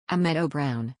A meadow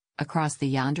brown, across the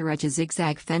yonder edge a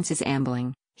zigzag fence is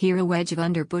ambling, here a wedge of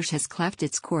underbush has cleft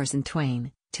its course in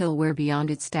twain, till where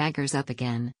beyond it staggers up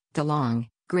again, the long,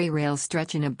 grey rails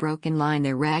stretch in a broken line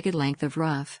their ragged length of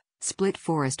rough, split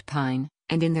forest pine,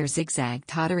 and in their zigzag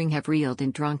tottering have reeled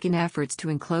in drunken efforts to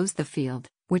enclose the field,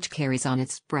 which carries on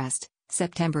its breast,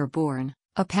 September born,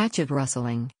 a patch of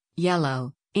rustling,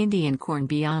 yellow, Indian corn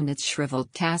beyond its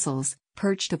shriveled tassels.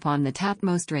 Perched upon the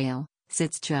topmost rail,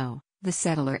 sits Joe, the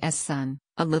settler's son,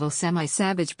 a little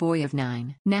semi-savage boy of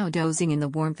 9. Now dozing in the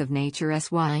warmth of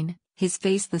nature's wine, his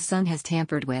face the sun has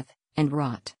tampered with, and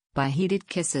wrought, by heated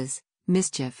kisses,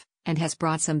 mischief, and has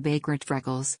brought some vagrant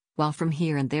freckles, while from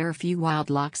here and there a few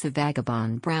wild locks of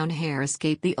vagabond brown hair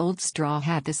escape the old straw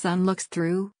hat the sun looks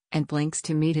through, and blinks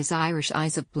to meet his Irish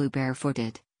eyes of blue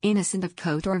barefooted, innocent of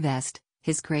coat or vest,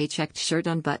 his grey checked shirt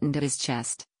unbuttoned at his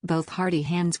chest, both hearty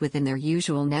hands within their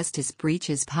usual nest his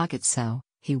breeches pocket so,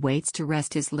 he waits to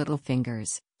rest his little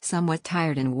fingers, somewhat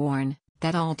tired and worn,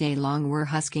 that all day long were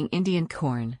husking Indian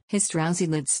corn. His drowsy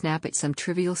lids snap at some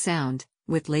trivial sound,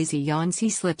 with lazy yawns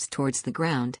he slips towards the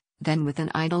ground, then with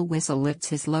an idle whistle lifts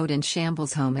his load and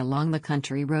shambles home along the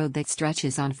country road that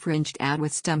stretches on fringed out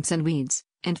with stumps and weeds,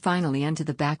 and finally unto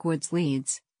the backwoods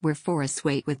leads, where forests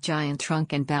wait with giant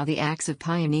trunk and bough the axe of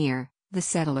pioneer, the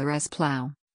settler's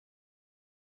plow.